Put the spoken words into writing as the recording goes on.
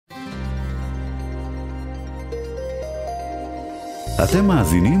אתם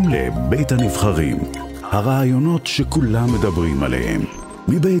מאזינים לבית הנבחרים, הרעיונות שכולם מדברים עליהם,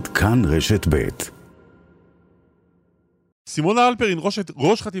 מבית כאן רשת בית. סימונה אלפרין,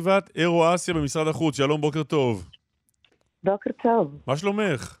 ראש חטיבת אירו-אסיה במשרד החוץ, שלום, בוקר טוב. בוקר טוב. מה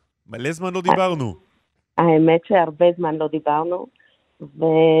שלומך? מלא זמן לא דיברנו. האמת שהרבה זמן לא דיברנו,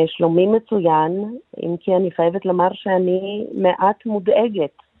 ושלומי מצוין, אם כי אני חייבת לומר שאני מעט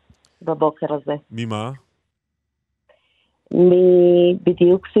מודאגת בבוקר הזה. ממה?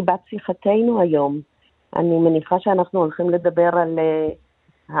 בדיוק סיבת שיחתנו היום. אני מניחה שאנחנו הולכים לדבר על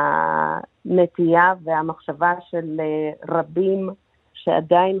הנטייה והמחשבה של רבים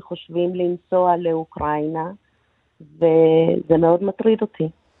שעדיין חושבים לנסוע לאוקראינה, וזה מאוד מטריד אותי.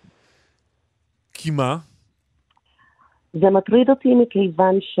 כי מה? זה מטריד אותי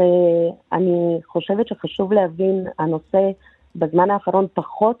מכיוון שאני חושבת שחשוב להבין, הנושא בזמן האחרון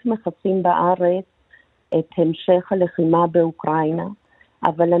פחות מחפשים בארץ את המשך הלחימה באוקראינה,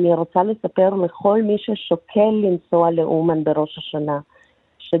 אבל אני רוצה לספר לכל מי ששוקל לנסוע לאומן בראש השנה,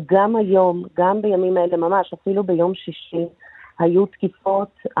 שגם היום, גם בימים האלה ממש, אפילו ביום שישי, היו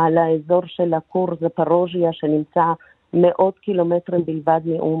תקיפות על האזור של הכור זפרוז'יה, שנמצא 100 קילומטרים בלבד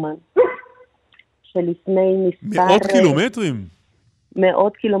מאומן. שלפני מספר... 100 קילומטרים? 100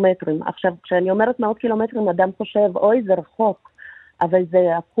 קילומטרים. עכשיו, כשאני אומרת 100 קילומטרים, אדם חושב, אוי, זה רחוק. אבל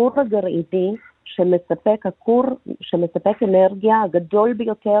זה הכור הגרעיני שמספק אנרגיה הגדול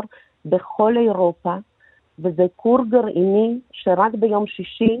ביותר בכל אירופה, וזה כור גרעיני שרק ביום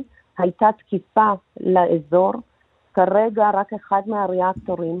שישי הייתה תקיפה לאזור. כרגע רק אחד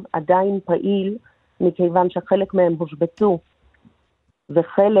מהריאקטורים עדיין פעיל, מכיוון שחלק מהם הושבתו,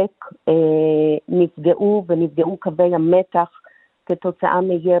 וחלק נפגעו קווי המתח כתוצאה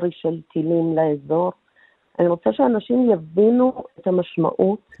מירי של טילים לאזור. אני רוצה שאנשים יבינו את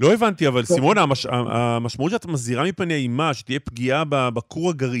המשמעות. לא הבנתי, אבל סימונה, המשמעות שאת מזהירה מפני האימה, שתהיה פגיעה בכור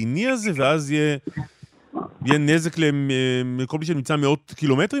הגרעיני הזה, ואז יהיה נזק לכל מי שנמצא 100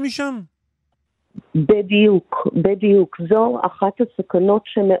 קילומטרים משם? בדיוק. זו אחת הסכנות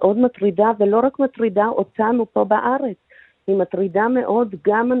שמאוד מטרידה, ולא רק מטרידה אותנו פה בארץ. היא מטרידה מאוד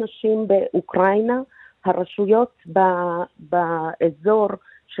גם אנשים באוקראינה. הרשויות באזור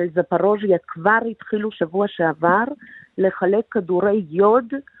של זפרוז'יה כבר התחילו שבוע שעבר לחלק כדורי יוד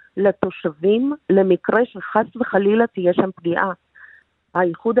לתושבים, למקרה שחס וחלילה תהיה שם פגיעה.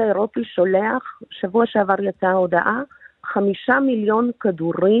 האיחוד האירופי שולח, שבוע שעבר יצאה הודעה, 5 מיליון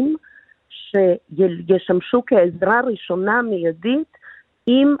כדורים שישמשו כעזרה ראשונה מיידית,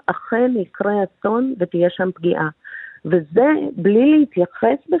 אם אכן יקרה אסון ותהיה שם פגיעה. וזה בלי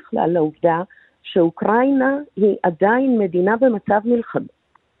להתייחס בכלל לעובדה שאוקראינה היא עדיין מדינה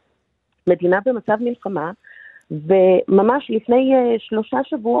במצב מלחמה, וממש לפני 3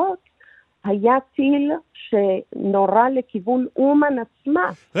 שבועות היה טיל שנורא לכיוון אומן עצמה.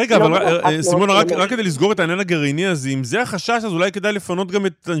 רגע, אבל סימונה, רק כדי לסגור את העניין הגרעיני הזה, אם זה החשש, אז אולי כדאי לפנות גם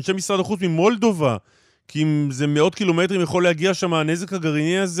את אנשי משרד החוץ ממולדובה, כי אם זה 100 קילומטרים יכול להגיע שם הנזק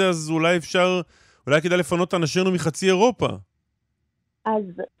הגרעיני הזה, אז אולי כדאי לפנות את אנשינו מחצי אירופה. אז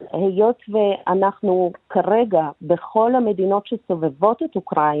היות ואנחנו כרגע בכל המדינות שסובבות את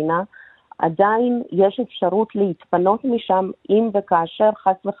אוקראינה, עדיין יש אפשרות להתפנות משם, אם וכאשר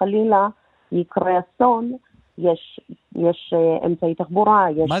חס וחלילה יקרה אסון, יש אמצעי תחבורה.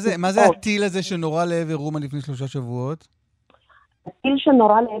 מה זה הטיל הזה שנורא לעבר אומן לפני 3 שבועות? הטיל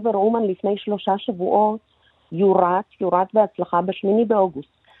שנורא לעבר אומן לפני 3 שבועות יורת בהצלחה ב8 באוגוסט.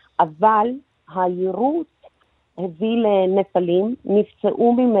 אבל היירוט הביא לנפלים,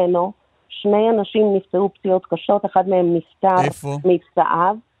 נפצעו ממנו, 2 אנשים נפצעו פציעות קשות, אחד מהם נפטר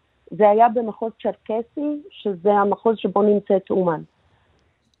מפצעיו. זה היה במחוז צ'רקסי, שזה המחוז שבו נמצאת אומן.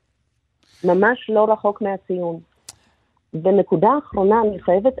 ממש לא רחוק מהציון. בנקודה האחרונה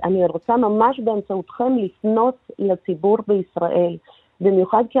אני רוצה ממש באמצעותכם לפנות לציבור בישראל,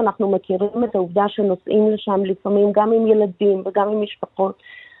 במיוחד כי אנחנו מכירים את העובדה שנוסעים לשם לפעמים גם עם ילדים וגם עם משפחות.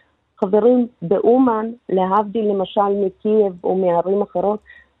 חברים, באומן, להבדיל למשל מקייב או מערים אחרות,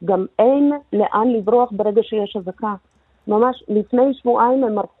 גם אין לאן לברוח ברגע שיש אזעקה. ממש לפני שבועיים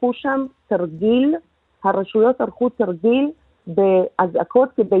הם ערכו שם תרגיל, הרשויות ערכו תרגיל באזעקות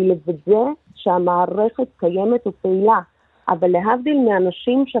כדי לוודא שהמערכת קיימת ופעילה. אבל להבדיל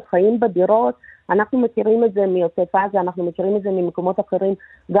מאנשים שחיים בדירות, אנחנו מכירים את זה מעוטף עזה, אנחנו מכירים את זה ממקומות אחרים,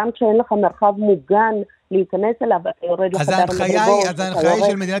 גם כשאין לך מרחב מוגן להיכנס אליו, אתה יורד לחדר מדרגות. אז ההנחיה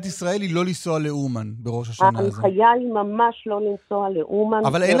של מדינת ישראל היא לא לנסוע לאומן בראש השנה הזה. ההנחיה היא ממש לא לנסוע לאומן.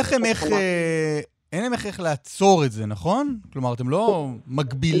 אבל אין לכם איך לעצור את זה, נכון? כלומר, אתם לא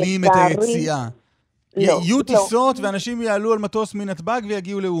מגבילים את היציאה. יהיו טיסות ואנשים יעלו על מטוס מנתב"ג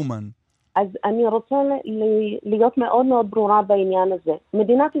ויגיעו לאומן. אז אני רוצה להיות מאוד מאוד ברורה בעניין הזה.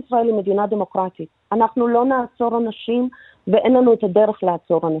 מדינת ישראל היא מדינה דמוקרטית. אנחנו לא נעצור אנשים, ואין לנו את הדרך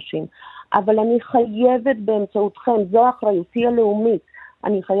לעצור אנשים. אבל אני חייבת באמצעותכם, זו אחריותי הלאומית,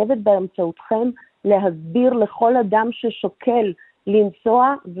 אני חייבת באמצעותכם להסביר לכל אדם ששוקל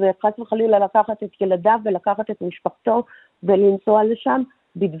לנסוע, וחס וחלילה לקחת את ילדיו ולקחת את משפחתו ולנסוע לשם,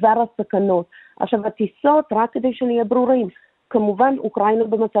 בדבר הסכנות. עכשיו, הטיסות, רק כדי שנהיה ברורים, כמובן, אוקראינה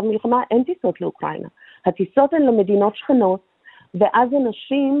במצב מלחמה, אין טיסות לאוקראינה. הטיסות הן למדינות שכנות, ואז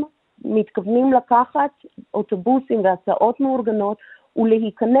אנשים מתכוונים לקחת אוטובוסים והסעות מאורגנות,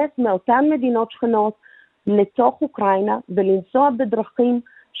 ולהיכנס מאותן מדינות שכנות לתוך אוקראינה, ולנסוע בדרכים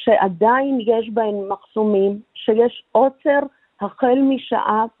שעדיין יש בהן מחסומים, שיש עוצר החל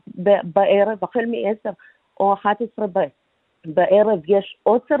משעה בערב, החל מ-10 או 11 בערב, יש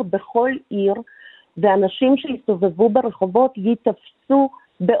עוצר בכל עיר, ואנשים שיסתובבו ברחובות יתפסו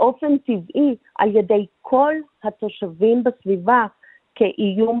באופן טבעי על ידי כל התושבים בסביבה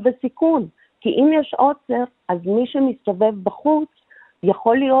כאיום וסיכון. כי אם יש עוצר, אז מי שמסתובב בחוץ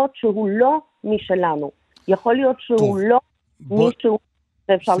יכול להיות שהוא לא משלנו. יכול להיות שהוא לא מישהו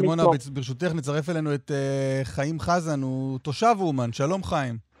שאפשר לסמוך. סימונה, ברשותך נצרף אלינו את חיים חזן, הוא תושב לאומן. שלום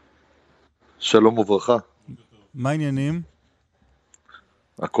חיים. שלום וברכה. מה העניינים?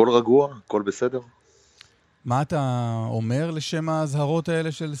 הכל רגוע, הכל בסדר. מה אתה אומר לשם ההזהרות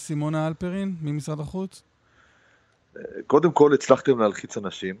האלה של סימונה אלפרין ממשרד החוץ? קודם כל הצלחתם להלחיץ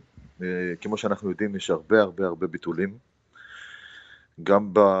אנשים, כמו שאנחנו יודעים יש הרבה ביטולים. גם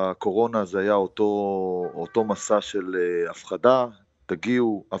בקורונה זה היה אותו מסע של הפחדה,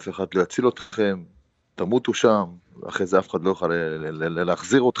 תגיעו, אף אחד לא יציל אתכם, תמותו שם, אחרי זה אף אחד לא יוכל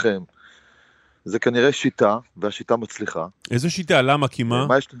להחזיר אתכם. זה כנראה שיטה, והשיטה מצליחה. איזו שיטה? למה? כי מה?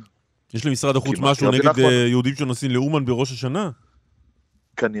 יש למשרד החוץ משהו נגד יהודים שנוסעים לאומן בראש השנה?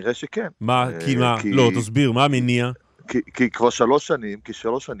 כנראה שכן. מה? כי מה? לא, תסביר, מה המניע? כי כבר 3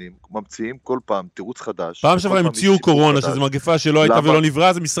 שנים, ממציאים כל פעם תירוץ חדש. פעם שעברה המציאו קורונה, שזו מגפה שלא הייתה ולא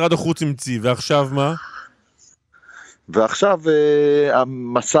נבראה, זה משרד החוץ המציא, ועכשיו מה? ועכשיו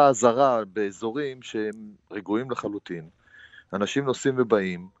המסע הזרה באזורים שהם רגועים לחלוטין. אנשים נוסעים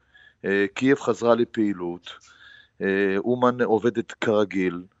ובאים, קייב חזרה לפעילות, אומן עובדת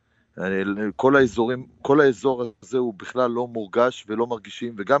כרגיל, כל האזור הזה הוא בכלל לא מורגש ולא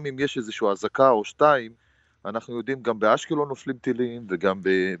מרגישים, וגם אם יש איזושהי הזקה או 2, אנחנו יודעים גם באשקלון נופלים טילים, וגם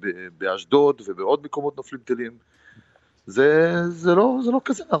באשדוד ובעוד מקומות נופלים טילים. זה לא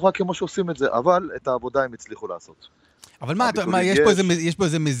כזה נורא כמו שעושים את זה, אבל את העבודה הם הצליחו לעשות. אבל מה, יש פה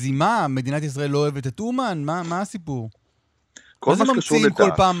איזה מזימה? מדינת ישראל לא אוהבת את אומן? מה הסיפור? כל מה שקשור לדעת. כל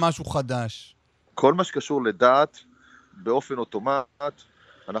פעם משהו חדש. כל מה שקשור לדעת, באופן אוטומט,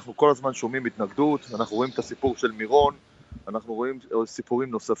 אנחנו כל הזמן שומעים התנגדות, אנחנו רואים את הסיפור של מירון, אנחנו רואים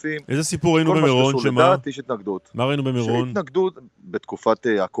סיפורים נוספים. איזה סיפור ראינו במירון? כל מה שקשור לדעת, יש התנגדות. מה ראינו במירון? שהתנגדות, בתקופת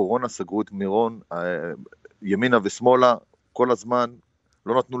הקורונה סגרו את מירון, ימינה ושמאלה, כל הזמן,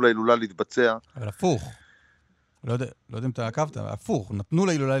 לא נתנו להילולה להתבצע. אבל הפוך. לא יודע אם אתה עקבת, הפוך. נתנו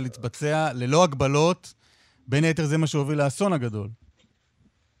להילולה להתבצע ללא הגבלות, בין היתר זה מה שהוביל לאסון הגדול.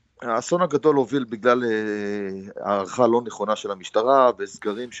 האסון הגדול הוביל בגלל הערכה לא נכונה של המשטרה,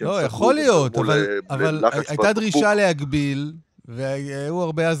 וסגרים לא, יכול להיות, אבל הייתה דרישה להגביל, והיו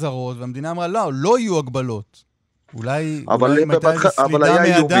הרבה עזרות, והמדינה אמרה, לא יהיו הגבלות. אולי אם הייתה איזו סלידה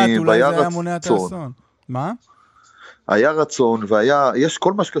מהדת, אולי זה היה מונע את האסון. מה? היה רצון, יש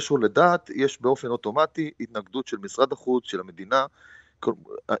כל מה שקשור לדת, יש באופן אוטומטי התנגדות של משרד החוץ, של המדינה,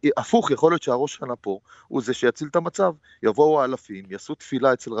 הפוך, יכול להיות שהראש שנה פה הוא זה שיציל את המצב, יבואו האלפים, יעשו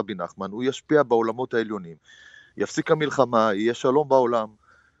תפילה אצל רבי נחמן, הוא ישפיע בעולמות העליונים, יפסיק המלחמה, יהיה שלום בעולם.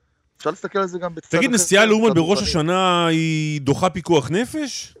 אפשר להסתכל על זה גם בצד אחר. תגיד, נסיעה לאומן בראש השנה היא דוחה פיקוח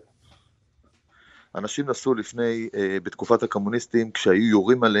נפש? אנשים נסעו לפני, בתקופת הקומוניסטים, כשהיו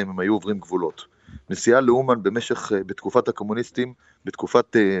יורים עליהם, הם היו עוברים גבולות. נסיעה לאומן בתקופת הקומוניסטים,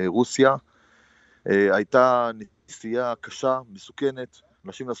 בתקופת רוסיה, הייתה נסיעה קשה, מסוכנת,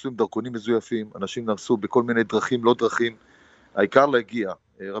 אנשים נסעו עם דרכונים מזויפים, אנשים נסעו בכל מיני דרכים, לא דרכים, העיקר להגיע.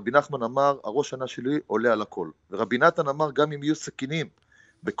 רבי נחמן אמר, הראש שנה שלי עולה על הכל. ורבי נתן אמר, גם אם יהיו סכינים,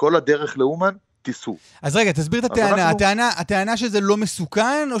 בכל הדרך לאומן, תיסעו. אז רגע, תסביר את הטענה. הטענה שזה לא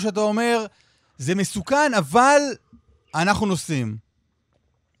מסוכן, או שאתה אומר, זה מסוכן, אבל אנחנו נוסעים?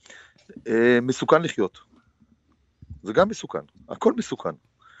 מסוכן לחיות. זה גם מסוכן, הכל מסוכן.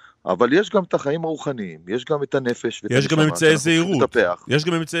 אבל יש גם את החיים הרוחניים, יש גם את הנפש. יש גם אמצעי זהירות. יש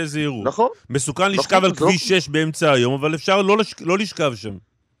גם אמצעי זהירות. נכון. מסוכן לשכב על כביש 6 באמצע היום, אבל אפשר לא לשכב שם.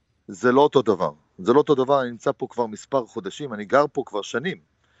 זה לא אותו דבר. זה לא אותו דבר, אני נמצא פה כבר מספר חודשים, אני גר פה כבר שנים.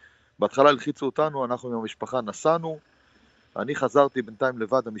 בהתחלה הלחיצו אותנו, אנחנו עם המשפחה נסענו, אני חזרתי בינתיים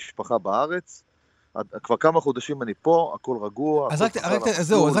לבד, המשפחה בארץ, כבר כמה חודשים אני פה, הכל רגוע.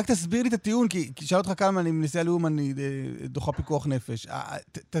 אז רק תסביר לי את הטיעון, כי שאל אותך כמה אני מנסיעה לאומן, אני דוחה פיקוח נפש.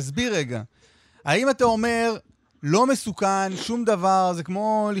 תסביר רגע. האם אתה אומר, לא מסוכן, שום דבר, זה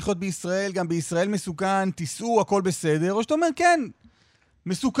כמו לחיות בישראל, גם בישראל מסוכן, תיסעו, הכל בסדר, או שאתה אומר, כן,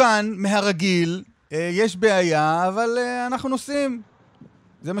 מסוכן, מהרגיל, יש בעיה, אבל אנחנו נוסעים.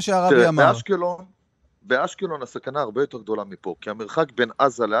 זה מה שהרבי אמר. באשקלון הסכנה הרבה יותר גדולה מפה, כי המרחק בין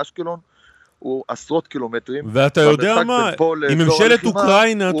עזה לאשקלון הוא עשרות קילומטרים. ואתה יודע מה, אם ממשלת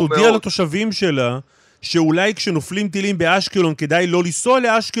אוקראינה תודיע לתושבים שלה, שאולי כשנופלים טילים באשקלון כדאי לא לנסוע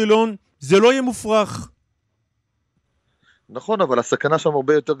לאשקלון, זה לא יהיה מופרך. נכון, אבל הסכנה שם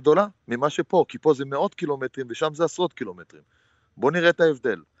הרבה יותר גדולה ממה שפה, כי פה זה מאות קילומטרים ושם זה עשרות קילומטרים. בוא נראה את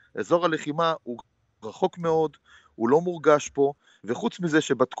ההבדל. אזור הלחימה הוא רחוק מאוד, הוא לא מורגש פה, וחוץ מזה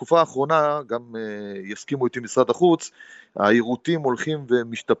שבתקופה האחרונה, גם יסכימו איתי משרד החוץ, העירותים הולכים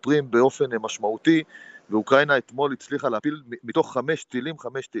ומשתפרים באופן משמעותי, ואוקראינה אתמול הצליחה להפיל מתוך 5 טילים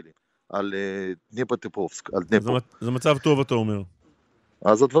על דניפרופטרובסק. זה מצב טוב, אתה אומר.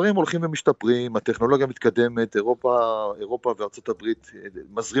 אז הדברים הולכים ומשתפרים, הטכנולוגיה מתקדמת, אירופה וארצות הברית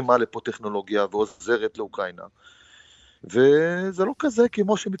מזרימה לפה טכנולוגיה ועוזרת לאוקראינה. וזה לא כזה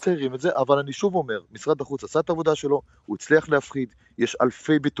כמו שמציירים את זה, אבל אני שוב אומר, משרד החוץ עשה את העבודה שלו, הוא הצליח להפחיד, יש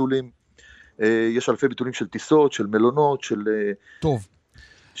אלפי ביטולים של טיסות, של מלונות,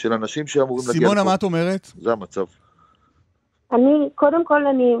 של אנשים שאמורים להגיע. סימונה, מה את אומרת? זה המצב. קודם כל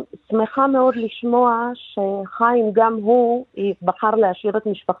אני שמחה מאוד לשמוע שחיים גם הוא בחר להשאיר את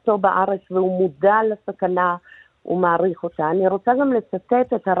משפחתו בארץ והוא מודע לסכנה, הוא מעריך אותה. אני רוצה גם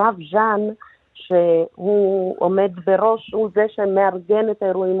לצטט את הרב ז'אן, שהוא עומד בראש, הוא זה שמארגן את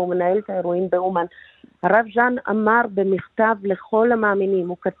האירועים, הוא מנהל את האירועים באומן. הרב ז'אן אמר במכתב לכל המאמינים,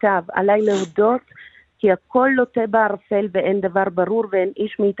 הוא כתב, עליי להודות כי הכל לוטה בערפל ואין דבר ברור ואין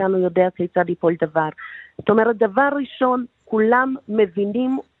איש מאיתנו יודע כיצד ייפול דבר. זאת אומרת, דבר ראשון, כולם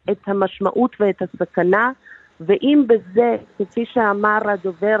מבינים את המשמעות ואת הסכנה, ואם בזה, כפי שאמר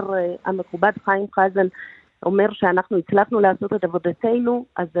הדובר המכובד חיים חזן, אומר שאנחנו הצלחנו לעשות את עבודתנו,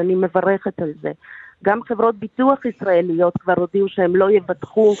 אז אני מברכת על זה. גם חברות ביטוח ישראליות כבר הודיעו שהם לא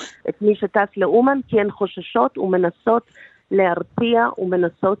יבטחו את מי שטס לאומן, כי הן חוששות ומנסות להרתיע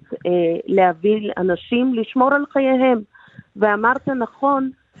ומנסות להביא אנשים לשמור על חייהם. ואמרת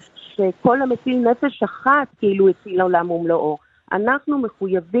נכון שכל המציל נפש אחת כאילו הציל עולם ומלואו. אנחנו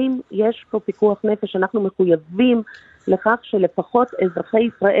מחויבים, יש פה פיקוח נפש, אנחנו מחויבים לכך שלפחות אזרחי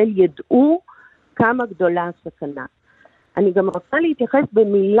ישראל ידעו כמה גדולה הסכנה. אני גם רוצה להתייחס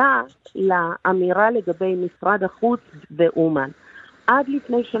במילה לאמירה לגבי משרד החוץ ואומן. עד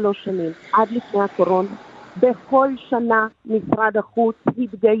לפני 3 שנים, עד לפני הקורונה, בכל שנה משרד החוץ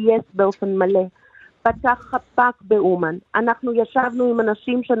התגייס באופן מלא, פתח חפ"ק באומן. אנחנו ישבנו עם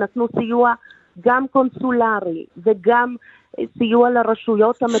אנשים שנתנו סיוע גם קונסולרי וגם סיוע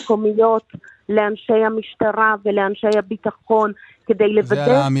לרשויות המקומיות, לאנשי המשטרה ולאנשי הביטחון, כדי לוודא... זה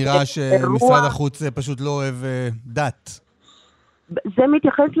על האמירה שמשרד החוץ פשוט לא אוהב דת. זה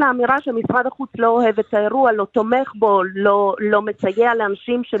מתייחס לאמירה שמשרד החוץ לא אוהב את האירוע, לא תומך בו, לא מסייע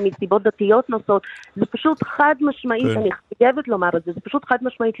לאנשים שמסיבות דתיות נוסעות. זה פשוט חד משמעית, אני חייבת לומר את זה, זה פשוט חד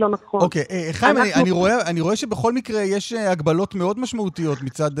משמעית לא נכון. אוקיי, חיים, אני רואה שבכל מקרה יש הגבלות מאוד משמעותיות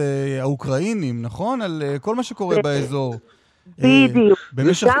מצד האוקראינים, נכון? על כל מה שקורה באזור. בדיוק.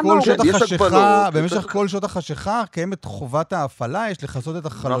 במשך כל שעות החשיכה קיימת חובת ההפעלה, יש לחסות את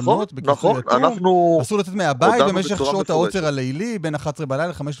החלונות בכיסוי אטום, אסור לצאת מהבית במשך שעות העוצר הלילי, בין 11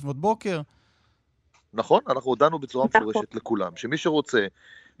 בלילה ל5 לפנות בוקר. נכון, אנחנו הודענו בצורה מפורשת לכולם, שמי שרוצה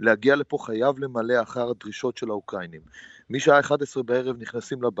להגיע לפה חייב למלא אחר הדרישות של האוקראינים. משעה 11 בערב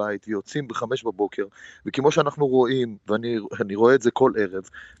נכנסים לבית ויוצאים ב5 בבוקר, וכמו שאנחנו רואים, ואני רואה את זה כל ערב,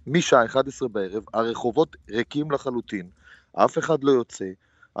 משעה 11 בערב הרחובות ריקים לחלוטין, אף אחד לא יוצא,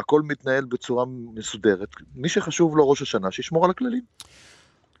 הכל מתנהל בצורה מסודרת. מי שחשוב לו ראש השנה, שישמור על הכללים.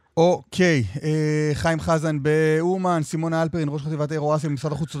 אוקיי, חיים חזן באומן, סימונה אלפרין, ראש חטיבת האירואסיה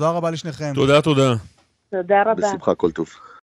במשרד החוץ, תודה רבה לשניכם. תודה. תודה רבה. בשמחה, כל טוב.